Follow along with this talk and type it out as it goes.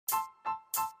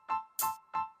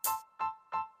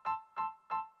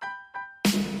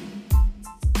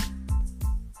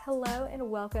Hello and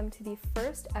welcome to the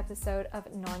first episode of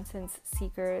Nonsense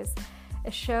Seekers, a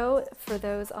show for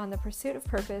those on the pursuit of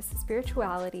purpose,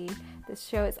 spirituality. This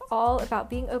show is all about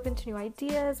being open to new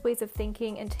ideas, ways of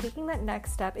thinking, and taking that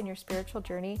next step in your spiritual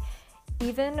journey,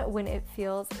 even when it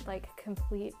feels like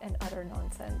complete and utter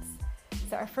nonsense.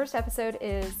 So our first episode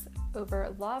is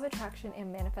over law of attraction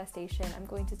and manifestation. I'm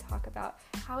going to talk about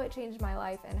how it changed my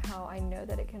life and how I know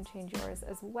that it can change yours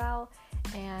as well.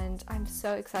 And I'm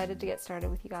so excited to get started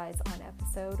with you guys on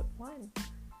episode 1.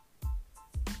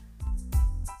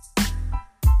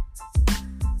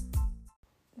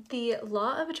 The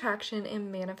law of attraction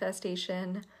and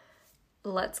manifestation.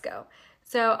 Let's go.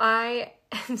 So I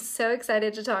am so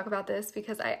excited to talk about this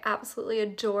because I absolutely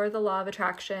adore the law of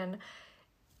attraction.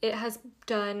 It has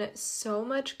done so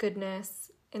much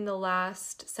goodness in the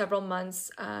last several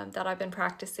months that I've been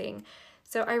practicing.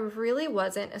 So I really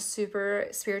wasn't a super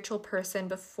spiritual person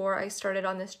before I started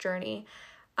on this journey.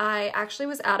 I actually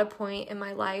was at a point in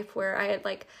my life where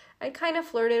I kind of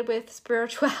flirted with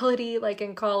spirituality like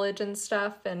in college and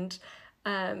stuff, and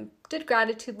did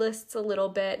gratitude lists a little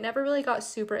bit, never really got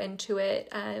super into it,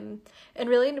 and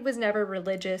really was never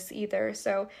religious either.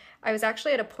 So I was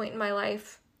actually at a point in my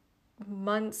life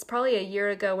months, probably a year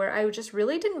ago, where I just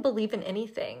really didn't believe in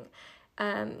anything.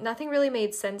 Nothing really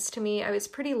made sense to me. I was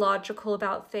pretty logical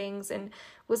about things and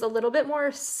was a little bit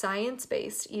more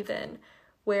science-based even,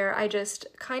 where I just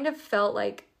kind of felt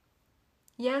like,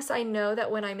 yes, I know that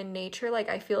when I'm in nature,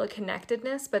 I feel a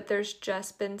connectedness, but there's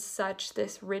just been such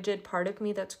this rigid part of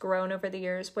me that's grown over the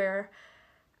years where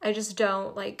I just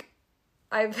don't,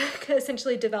 I've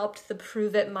essentially developed the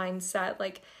prove it mindset.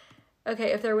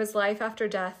 Okay, if there was life after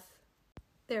death,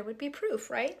 there would be proof,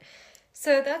 right?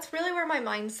 So that's really where my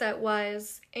mindset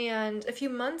was. And a few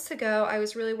months ago, I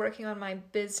was really working on my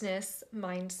business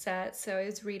mindset. So I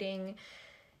was reading,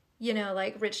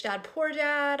 Rich Dad, Poor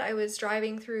Dad. I was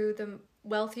driving through the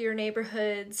wealthier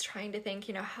neighborhoods, trying to think,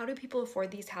 how do people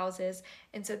afford these houses?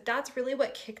 And so that's really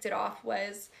what kicked it off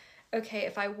was, okay,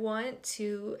 if I want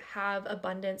to have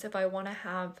abundance, if I want to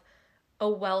have a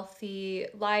wealthy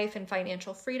life and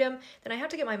financial freedom, then I have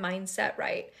to get my mindset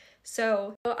right.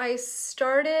 So I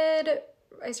started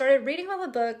reading all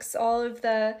the books, all of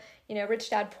the,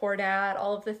 Rich Dad, Poor Dad,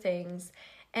 all of the things.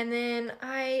 And then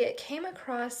I came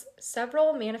across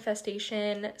several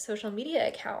manifestation social media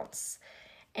accounts.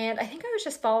 And I think I was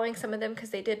just following some of them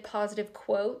because they did positive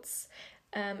quotes.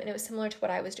 And it was similar to what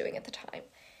I was doing at the time.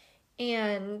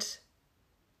 And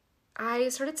I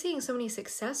started seeing so many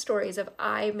success stories of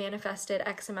I manifested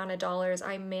X amount of dollars.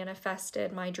 I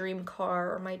manifested my dream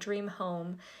car or my dream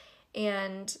home.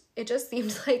 And it just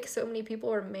seemed like so many people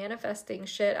were manifesting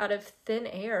shit out of thin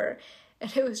air.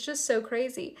 And it was just so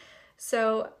crazy.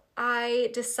 So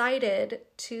I decided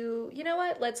to,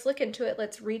 let's look into it.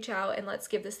 Let's reach out and let's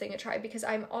give this thing a try, because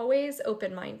I'm always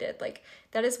open-minded.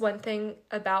 That is one thing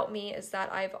about me, is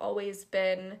that I've always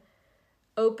been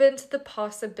open to the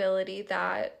possibility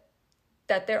that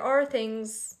there are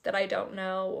things that I don't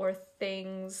know or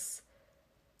things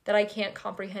that I can't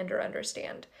comprehend or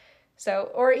understand.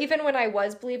 So, or even when I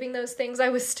was believing those things, I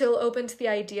was still open to the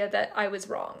idea that I was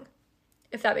wrong,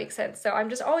 if that makes sense. So I'm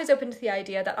just always open to the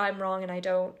idea that I'm wrong and I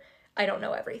don't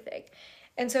know everything.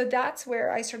 And so that's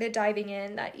where I started diving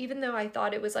in, that even though I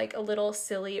thought it was a little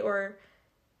silly or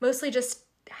mostly just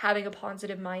having a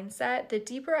positive mindset, the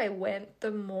deeper I went, the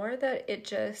more that it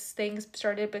just, things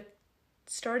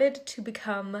started to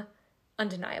become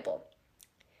undeniable.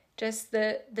 Just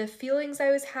the feelings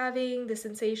I was having, the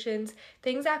sensations,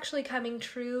 things actually coming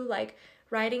true,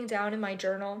 writing down in my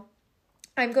journal.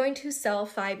 I'm going to sell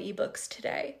 5 ebooks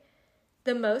today.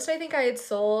 The most I think I had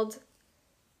sold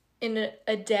in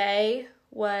a day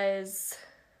was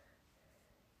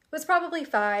probably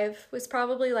 5, was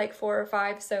probably 4 or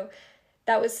 5. So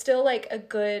that was still a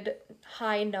good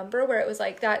high number where it was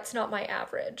that's not my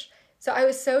average. So I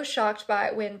was so shocked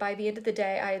when by the end of the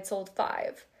day I had sold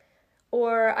 5.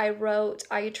 Or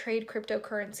I trade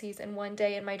cryptocurrencies, and one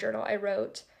day in my journal I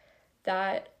wrote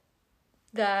that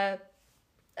the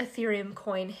Ethereum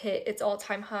coin hit its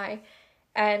all-time high.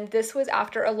 And this was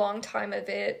after a long time of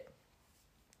it.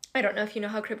 I don't know if you know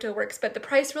how crypto works, but the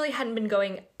price really hadn't been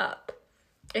going up.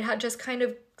 It had just kind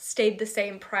of stayed the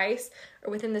same price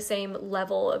or within the same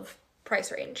level of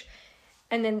price range.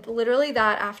 And then literally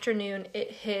that afternoon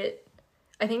it hit,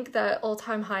 I think the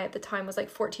all-time high at the time was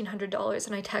 $1,400,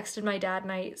 and I texted my dad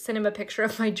and I sent him a picture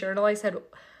of my journal. I said,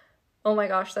 oh my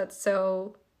gosh, that's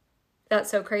so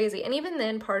crazy. And even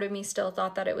then, part of me still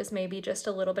thought that it was maybe just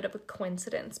a little bit of a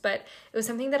coincidence, but it was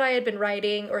something that I had been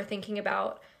writing or thinking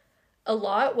about a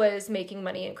lot, was making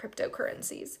money in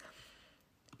cryptocurrencies.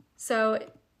 So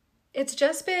it's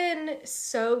just been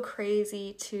so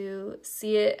crazy to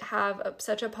see it have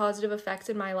such a positive effect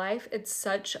in my life. It's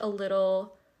such a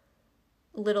little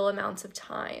amounts of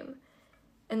time.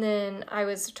 And then I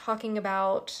was talking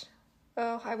about,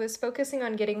 I was focusing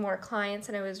on getting more clients,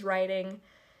 and I was writing,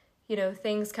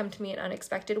 things come to me in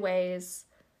unexpected ways.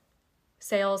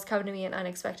 Sales come to me in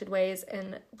unexpected ways.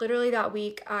 And literally that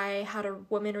week, I had a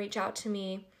woman reach out to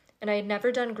me, and I had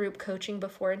never done group coaching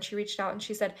before. And she reached out and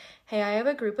she said, "Hey, I have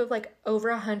a group of like over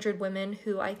 100 women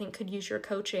who I think could use your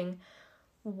coaching.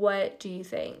 What do you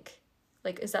think?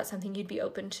 Like, is that something you'd be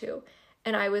open to?"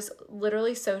 And I was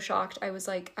literally so shocked. I was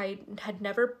like, I had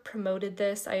never promoted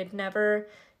this. I had never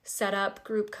set up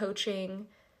group coaching.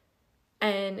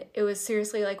 And it was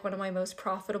seriously like one of my most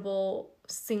profitable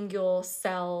single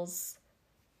sells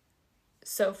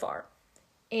so far.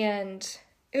 And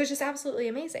it was just absolutely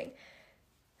amazing.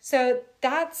 So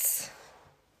that's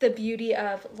the beauty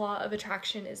of law of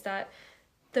attraction, is that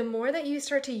the more that you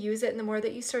start to use it and the more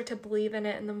that you start to believe in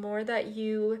it and the more that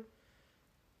you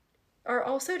are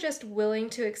also just willing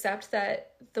to accept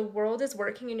that the world is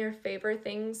working in your favor,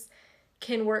 things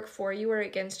can work for you or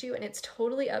against you, and it's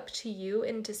totally up to you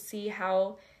and to see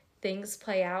how things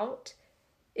play out,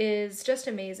 is just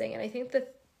amazing. And I think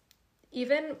that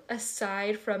even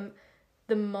aside from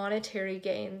the monetary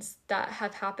gains that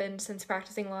have happened since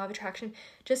practicing law of attraction,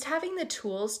 just having the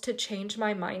tools to change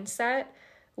my mindset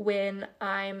when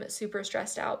I'm super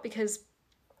stressed out, because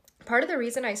part of the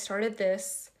reason I started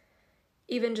this,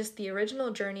 even just the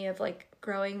original journey of like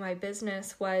growing my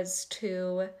business, was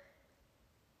to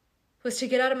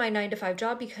get out of my 9-to-5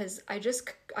 job, because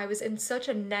I was in such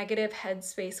a negative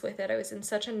headspace with it. I was in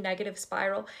such a negative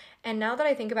spiral. And now that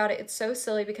I think about it, it's so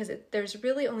silly, because there's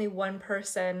really only one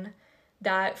person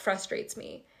that frustrates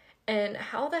me. And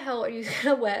how the hell are you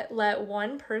gonna let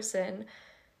one person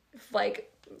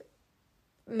like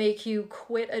make you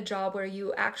quit a job where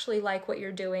you actually like what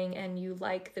you're doing and you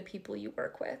like the people you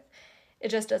work with? It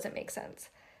just doesn't make sense.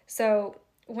 So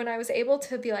when I was able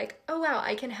to be like, oh wow,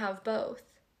 I can have both.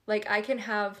 Like, I can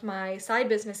have my side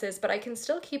businesses, but I can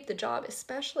still keep the job,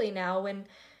 especially now when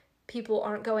people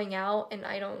aren't going out and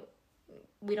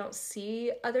we don't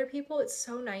see other people. It's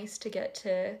so nice to get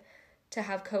to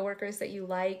have coworkers that you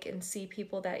like and see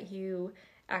people that you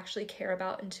actually care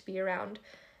about and to be around.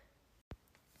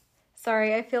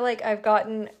 Sorry, I feel like I've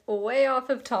gotten way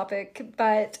off of topic,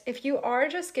 but if you are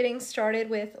just getting started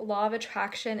with law of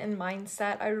attraction and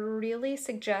mindset, I really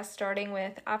suggest starting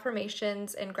with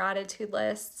affirmations and gratitude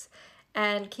lists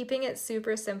and keeping it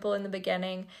super simple in the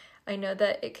beginning. I know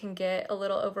that it can get a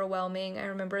little overwhelming. I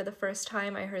remember the first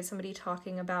time I heard somebody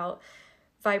talking about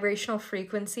vibrational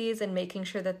frequencies and making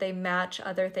sure that they match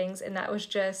other things, and that was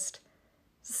just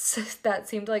that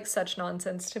seemed like such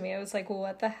nonsense to me. I was like, well,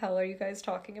 what the hell are you guys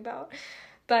talking about?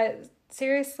 But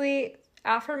seriously,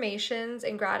 affirmations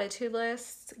and gratitude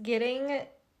lists, getting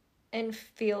and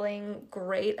feeling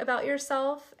great about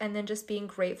yourself and then just being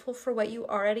grateful for what you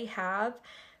already have,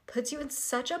 puts you in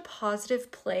such a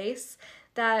positive place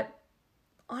that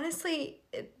honestly,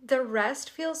 the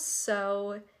rest feels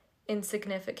so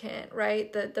insignificant,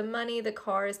 right? The money, the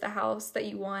cars, the house that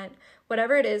you want,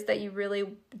 whatever it is that you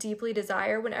really deeply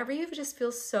desire, whenever you just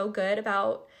feel so good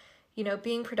about,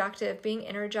 being productive, being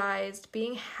energized,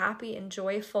 being happy and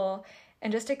joyful,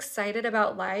 and just excited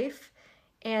about life,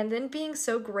 and then being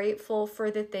so grateful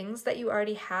for the things that you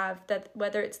already have, that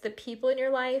whether it's the people in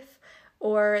your life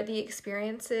or the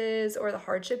experiences or the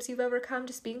hardships you've overcome,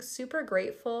 just being super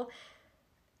grateful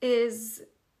is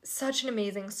such an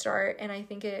amazing start. And I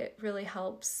think it really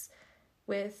helps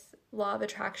with law of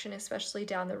attraction, especially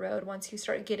down the road, once you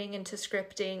start getting into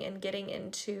scripting and getting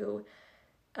into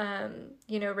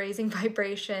raising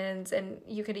vibrations, and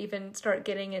you could even start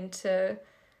getting into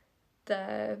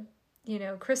the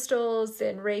crystals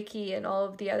and Reiki and all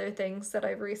of the other things that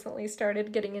I've recently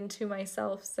started getting into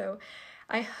myself. So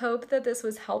I hope that this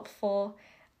was helpful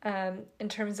in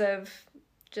terms of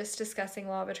just discussing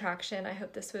law of attraction. I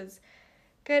hope this was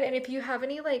good. And if you have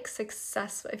any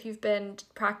if you've been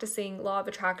practicing law of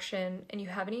attraction and you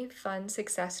have any fun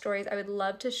success stories, I would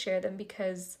love to share them,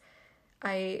 because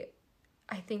I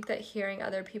think that hearing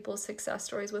other people's success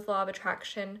stories with law of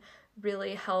attraction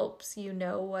really helps you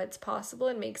know what's possible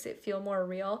and makes it feel more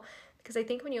real. Because I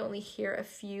think when you only hear a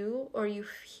few, or you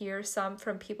hear some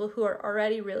from people who are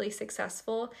already really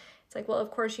successful, it's like, well,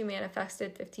 of course you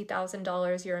manifested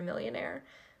 $50,000, you're a millionaire.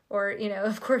 Or,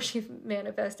 of course you've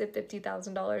manifested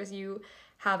 $50,000, you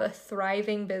have a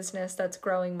thriving business that's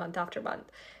growing month after month.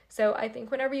 So I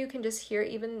think whenever you can just hear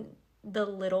even the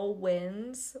little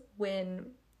wins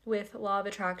with law of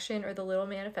attraction, or the little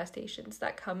manifestations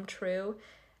that come true,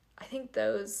 I think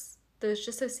those those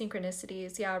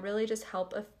synchronicities, really just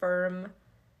help affirm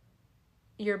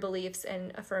your beliefs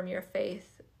and affirm your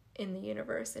faith in the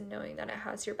universe and knowing that it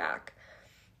has your back.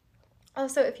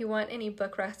 Also, if you want any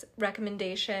book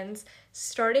recommendations,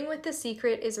 starting with The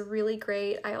Secret is really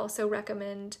great. I also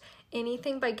recommend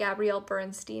anything by Gabrielle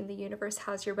Bernstein. The Universe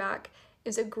Has Your Back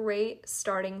is a great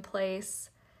starting place.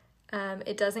 I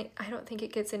don't think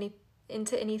it gets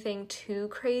into anything too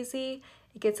crazy.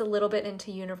 It gets a little bit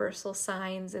into universal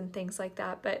signs and things like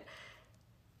that, but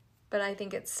I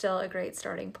think it's still a great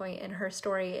starting point, and her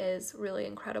story is really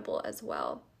incredible as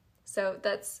well. So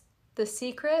that's The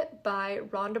Secret by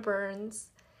Rhonda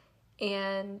Burns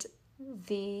and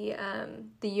The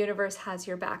Universe Has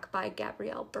Your Back by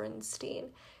Gabrielle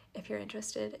Bernstein, if you're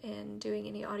interested in doing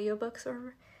any audiobooks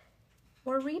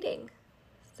or reading.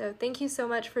 So thank you so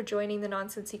much for joining the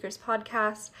Nonsense Seekers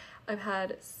podcast. I've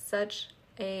had such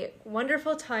a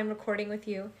wonderful time recording with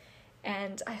you,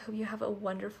 and I hope you have a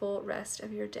wonderful rest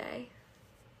of your day.